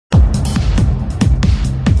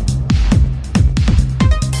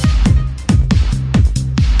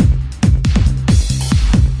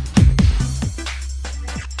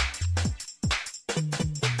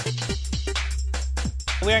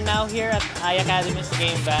now here at iACADEMY's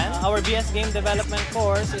Game Van. Our BS Game Development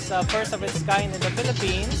course is first of its kind in the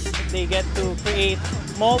Philippines. They get to create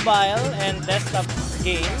mobile and desktop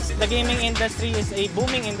games. The gaming industry is a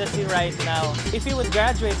booming industry right now. If you would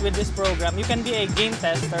graduate with this program, you can be a game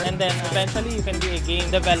tester and then eventually you can be a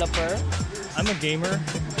game developer. I'm a gamer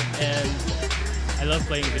and I love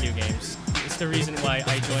playing video games. It's the reason why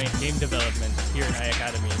I joined game development here in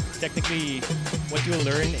iACADEMY. Technically, what you'll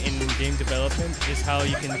learn in game development is how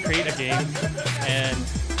you can create a game, and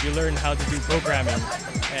you learn how to do programming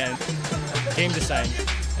and game design,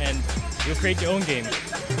 and you'll create your own game.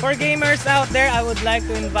 For gamers out there, I would like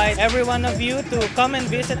to invite every one of you to come and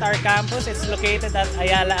visit our campus. It's located at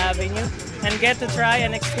Ayala Avenue, and get to try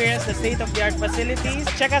and experience the state-of-the-art facilities.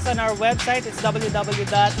 Check us on our website. It's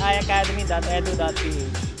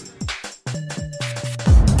www.iacademy.edu.ph.